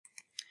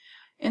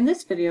In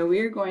this video, we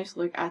are going to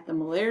look at the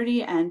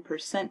molarity and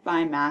percent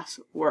by mass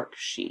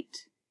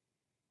worksheet.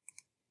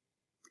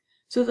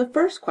 So the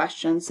first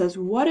question says,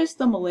 what is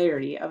the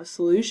molarity of a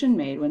solution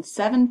made when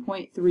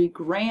 7.3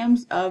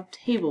 grams of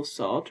table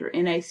salt, or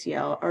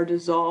NaCl, are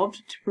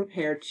dissolved to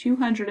prepare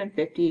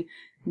 250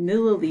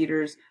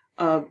 milliliters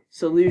of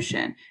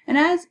solution? And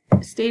as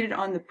stated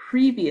on the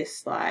previous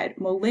slide,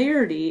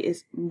 molarity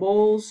is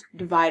moles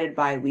divided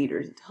by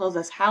liters. It tells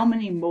us how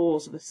many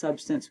moles of a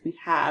substance we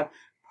have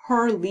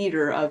per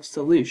liter of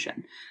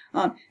solution.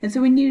 And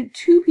so we need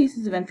two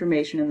pieces of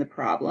information in the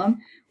problem.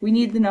 We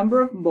need the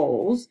number of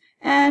moles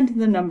and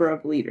the number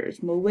of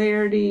liters.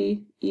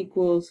 Molarity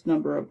equals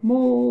number of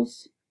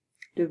moles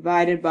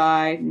divided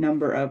by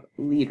number of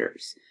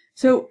liters.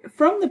 So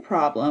from the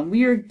problem,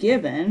 we are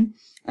given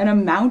an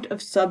amount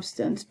of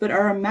substance, but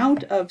our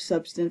amount of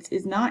substance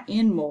is not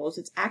in moles,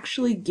 it's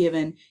actually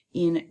given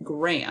in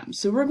grams.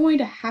 So we're going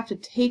to have to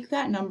take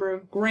that number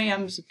of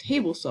grams of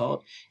table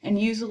salt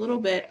and use a little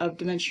bit of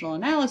dimensional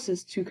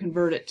analysis to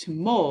convert it to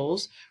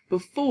moles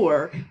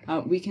before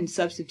we can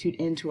substitute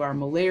into our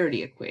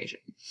molarity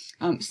equation.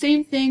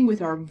 Same thing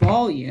with our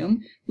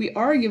volume. We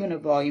are given a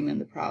volume in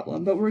the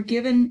problem, but we're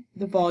given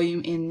the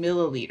volume in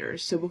milliliters.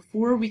 So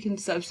before we can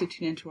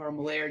substitute into our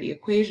molarity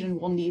equation,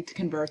 we'll need to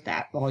convert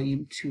that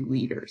volume to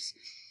liters.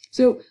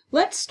 So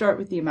let's start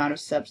with the amount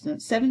of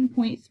substance,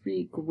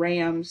 7.3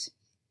 grams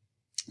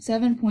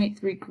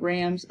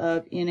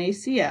of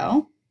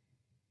NaCl.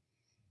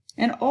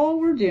 And all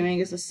we're doing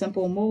is a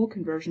simple mole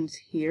conversions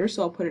here,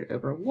 so I'll put it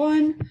over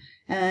 1,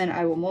 and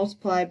I will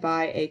multiply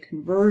by a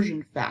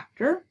conversion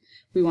factor.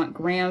 We want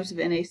grams of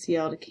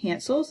NaCl to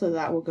cancel, so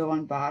that will go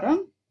on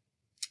bottom.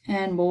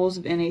 And moles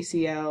of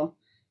NaCl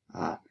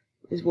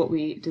is what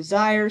we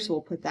desire, so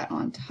we'll put that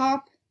on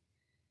top.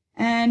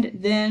 And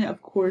then,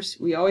 of course,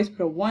 we always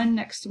put a 1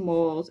 next to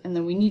moles, and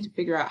then we need to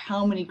figure out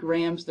how many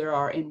grams there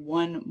are in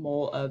 1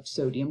 mole of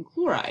sodium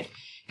chloride.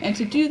 And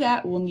to do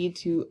that, we'll need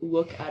to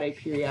look at a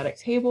periodic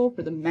table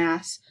for the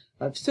mass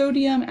of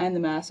sodium and the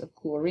mass of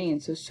chlorine.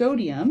 So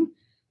sodium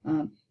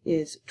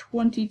is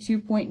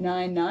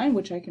 22.99,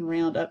 which I can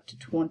round up to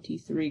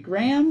 23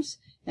 grams,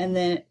 and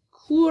then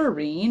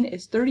chlorine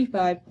is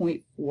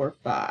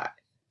 35.45.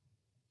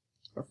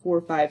 or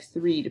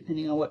 453,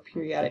 depending on what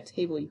periodic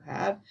table you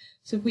have.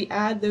 So if we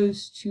add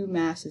those two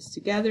masses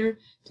together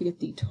to get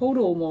the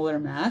total molar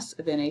mass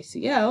of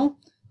NaCl,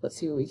 let's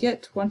see what we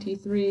get.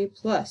 23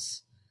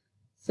 plus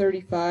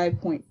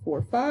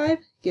 35.45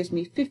 gives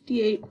me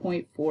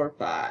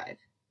 58.45.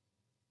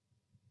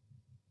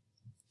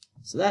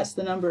 So that's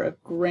the number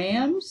of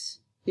grams,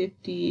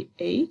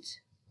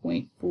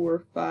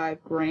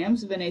 58.45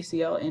 grams of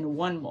NaCl in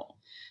 1 mole.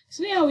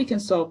 So now we can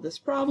solve this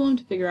problem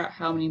to figure out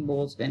how many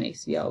moles of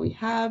NaCl we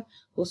have.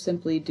 We'll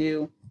simply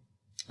do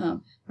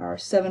our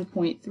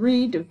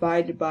 7.3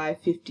 divided by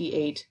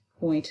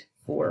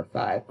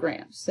 58.45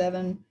 grams.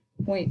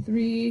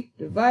 7.3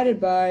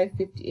 divided by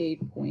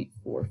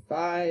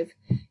 58.45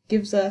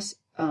 gives us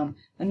a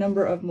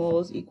number of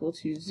moles equal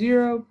to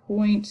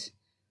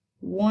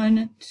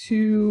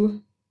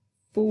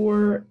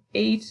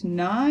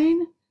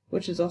 0.12489.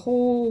 which is a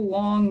whole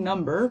long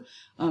number,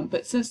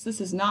 but since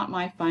this is not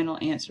my final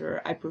answer,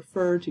 I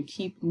prefer to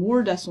keep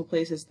more decimal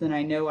places than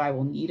I know I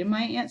will need in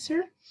my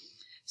answer.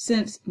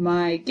 Since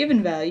my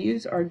given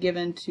values are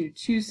given to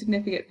 2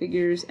 significant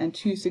figures and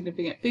 2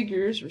 significant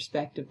figures,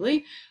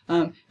 respectively,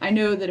 I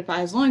know that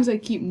as long as I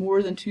keep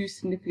more than 2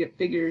 significant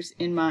figures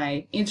in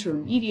my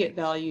intermediate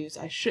values,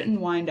 I shouldn't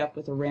wind up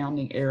with a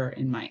rounding error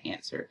in my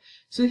answer.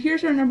 So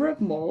here's our number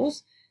of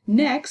moles.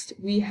 Next,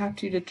 we have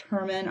to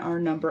determine our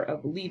number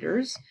of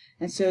liters,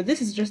 and so this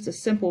is just a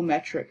simple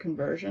metric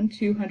conversion,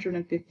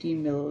 250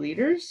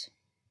 milliliters,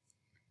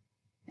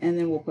 and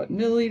then we'll put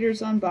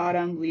milliliters on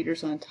bottom,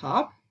 liters on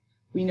top.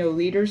 We know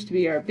liters to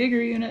be our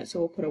bigger unit, so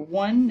we'll put a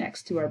 1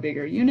 next to our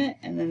bigger unit,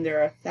 and then there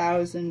are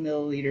 1,000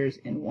 milliliters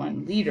in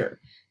 1 liter.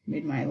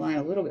 Made my line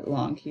a little bit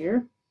long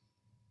here.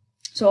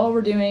 So all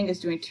we're doing is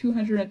doing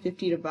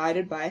 250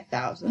 divided by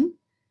 1,000.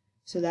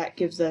 So that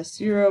gives us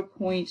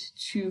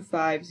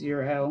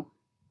 0.250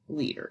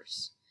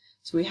 liters.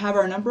 So we have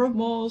our number of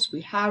moles, we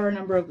have our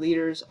number of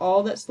liters.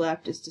 All that's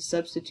left is to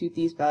substitute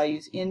these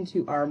values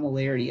into our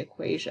molarity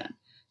equation.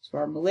 So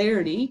our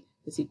molarity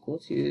is equal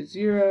to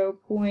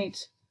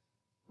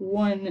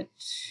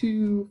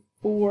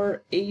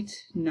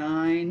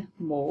 0.12489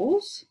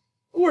 moles.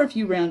 Or if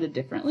you rounded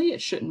differently,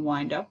 it shouldn't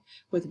wind up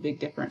with a big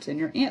difference in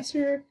your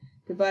answer,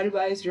 divided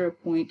by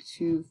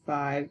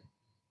 0.250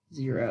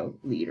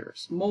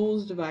 liters.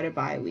 Moles divided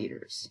by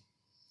liters.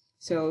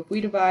 So if we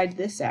divide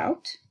this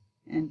out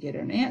and get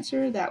an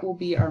answer, that will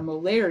be our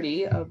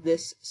molarity of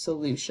this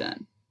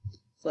solution.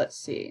 So let's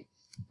see.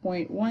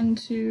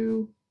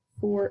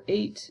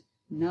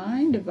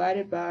 0.12489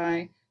 divided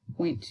by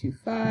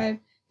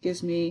 0.25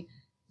 gives me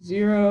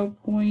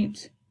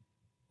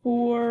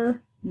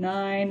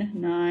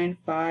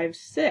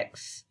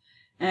 0.49956.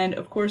 And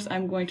of course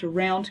I'm going to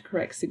round to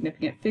correct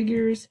significant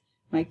figures.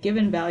 My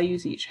given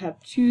values each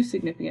have 2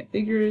 significant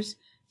figures,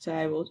 So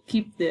I will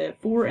keep the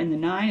 4 and the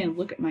 9 and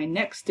look at my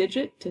next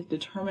digit to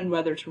determine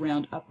whether to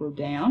round up or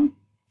down.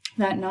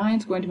 That 9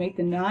 is going to make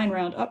the 9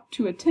 round up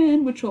to a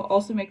 10, which will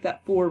also make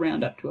that 4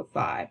 round up to a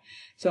 5.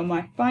 So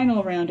my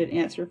final rounded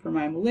answer for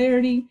my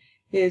molarity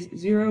is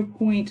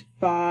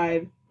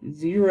 0.50.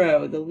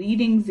 The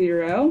leading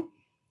 0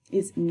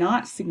 is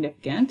not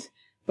significant,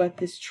 but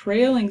this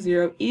trailing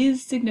 0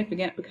 is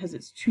significant because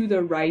it's to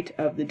the right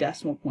of the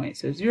decimal point.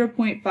 So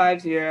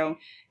 0.50,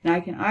 and I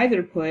can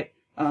either put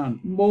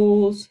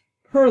moles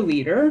per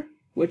liter,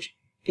 which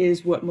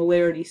is what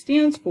molarity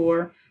stands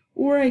for,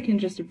 or I can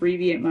just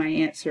abbreviate my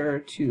answer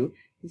to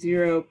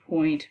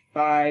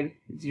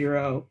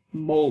 0.50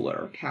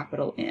 molar,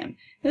 capital M.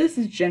 Now this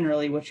is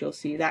generally what you'll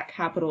see, that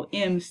capital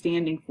M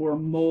standing for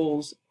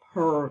moles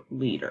per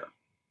liter.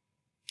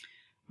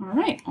 All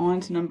right,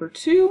 on to number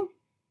 2.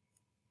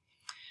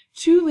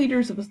 2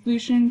 liters of a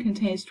solution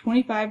contains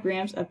 25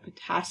 grams of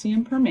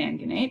potassium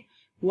permanganate.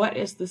 What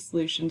is the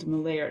solution's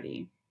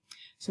molarity?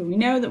 So we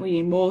know that we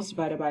need moles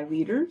divided by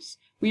liters.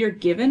 We are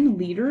given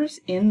liters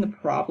in the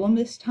problem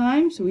this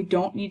time, so we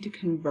don't need to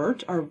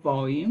convert our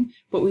volume,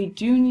 but we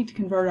do need to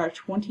convert our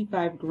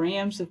 25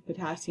 grams of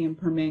potassium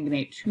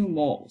permanganate to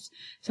moles.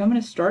 So I'm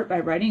going to start by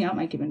writing out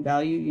my given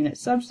value unit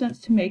substance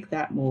to make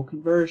that mole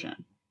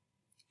conversion.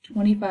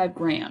 25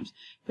 grams,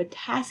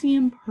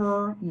 potassium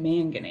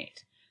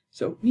permanganate.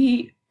 So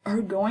we are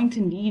going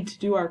to need to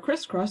do our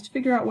crisscross to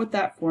figure out what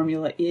that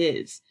formula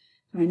is.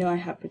 So I know I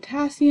have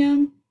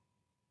potassium,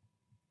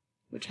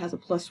 which has a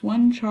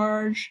 +1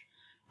 charge,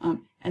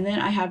 and then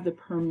I have the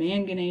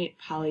permanganate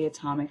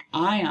polyatomic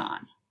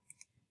ion.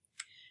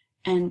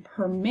 And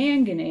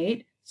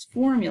permanganate's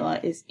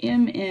formula is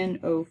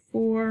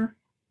MnO4,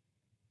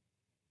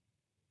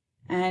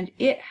 and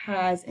it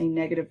has a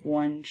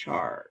 -1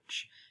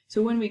 charge.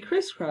 So when we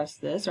crisscross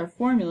this, our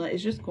formula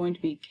is just going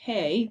to be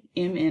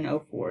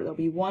KMnO4. There'll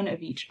be one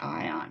of each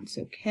ion.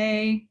 So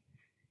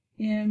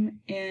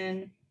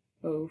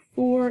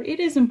KMnO4. It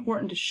is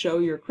important to show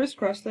your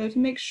crisscross, though, to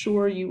make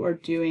sure you are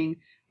doing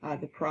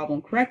the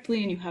problem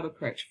correctly and you have a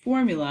correct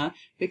formula,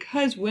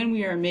 because when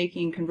we are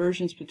making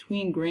conversions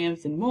between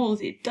grams and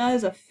moles, it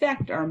does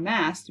affect our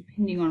mass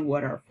depending on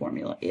what our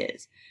formula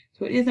is.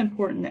 So it is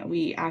important that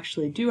we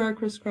actually do our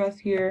crisscross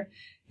here.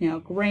 Now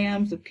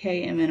grams of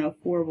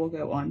KMnO4 will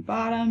go on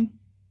bottom,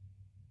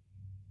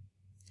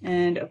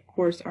 and of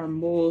course our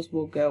moles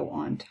will go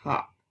on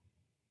top.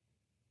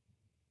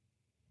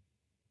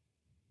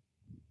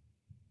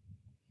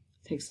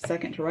 It takes a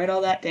second to write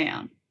all that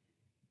down.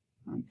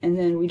 And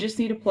then we just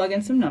need to plug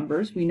in some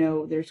numbers. We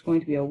know there's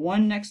going to be a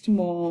 1 next to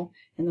mole,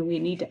 and then we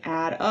need to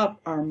add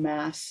up our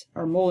mass,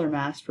 our molar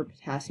mass for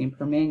potassium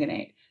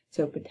permanganate.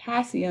 So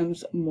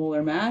potassium's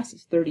molar mass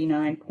is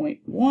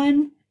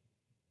 39.1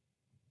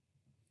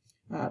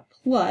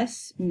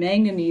 plus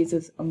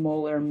manganese's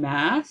molar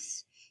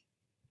mass,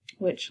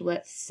 which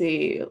let's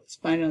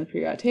find it on the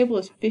periodic table,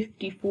 is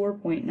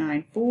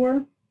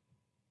 54.94.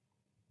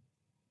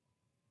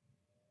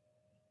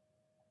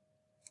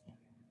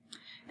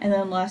 And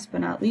then last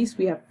but not least,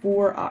 we have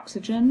 4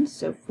 oxygens,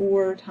 so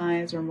 4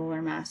 times our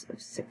molar mass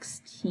of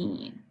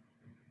 16.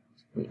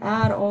 So if we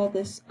add all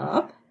this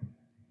up,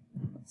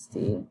 let's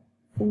see,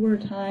 4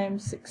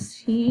 times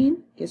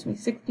 16 gives me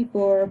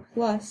 64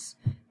 plus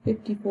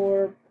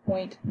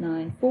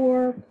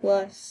 54.94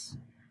 plus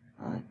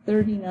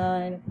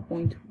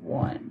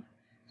 39.1.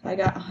 So I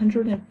got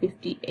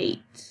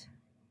 158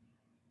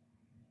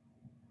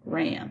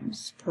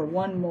 grams per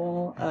 1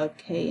 mole of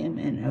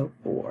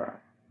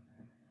KMnO4.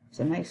 It's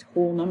a nice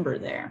whole number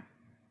there.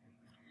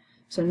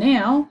 So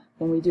now,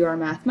 when we do our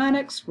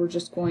mathematics, we're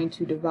just going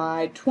to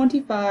divide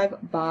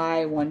 25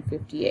 by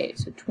 158.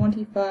 So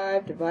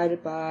 25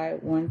 divided by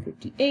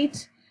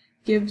 158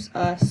 gives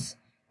us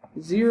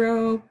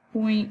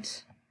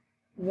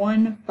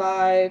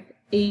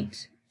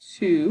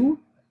 0.1582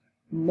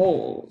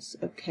 moles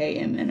of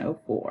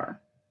KMnO4.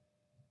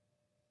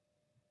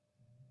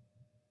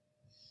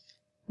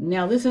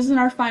 Now this isn't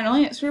our final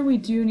answer. We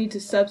do need to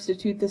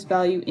substitute this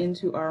value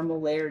into our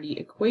molarity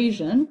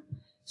equation.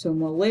 So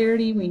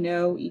molarity we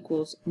know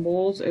equals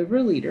moles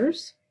over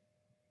liters.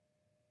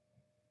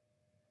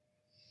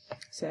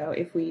 So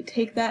if we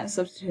take that and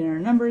substitute in our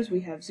numbers,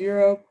 we have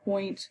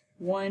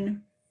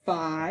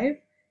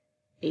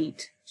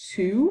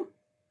 0.1582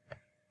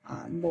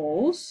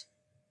 moles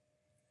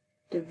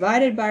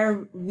divided by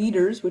our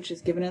liters, which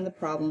is given in the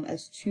problem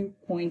as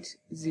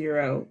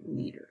 2.0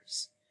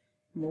 liters.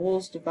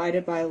 Moles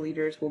divided by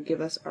liters will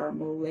give us our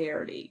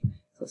molarity.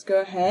 So let's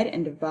go ahead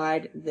and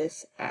divide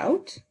this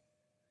out.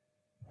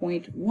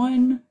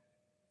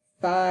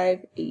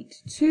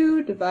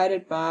 0.1582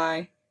 divided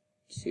by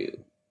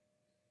 2.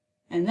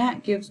 And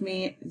that gives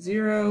me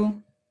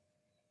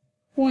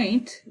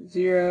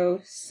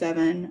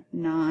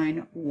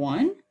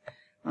 0.0791.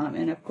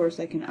 And of course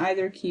I can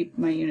either keep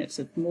my units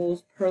of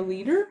moles per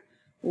liter,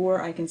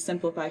 or I can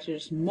simplify to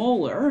just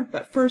molar,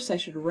 but first I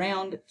should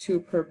round to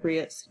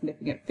appropriate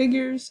significant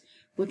figures.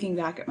 Looking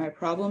back at my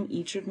problem,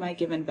 each of my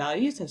given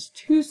values has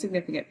two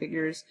significant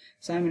figures,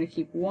 so I'm going to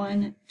keep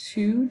 1,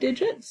 2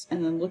 digits,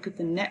 and then look at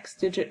the next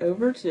digit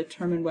over to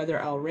determine whether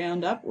I'll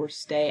round up or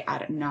stay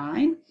at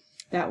 9.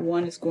 That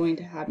 1 is going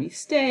to have me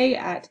stay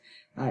at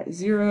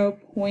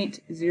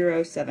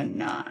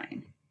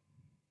 0.079.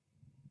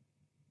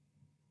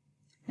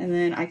 And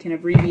then I can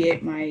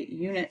abbreviate my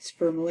units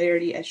for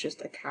molarity as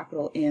just a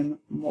capital M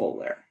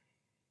molar.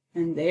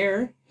 And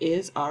there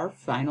is our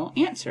final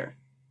answer.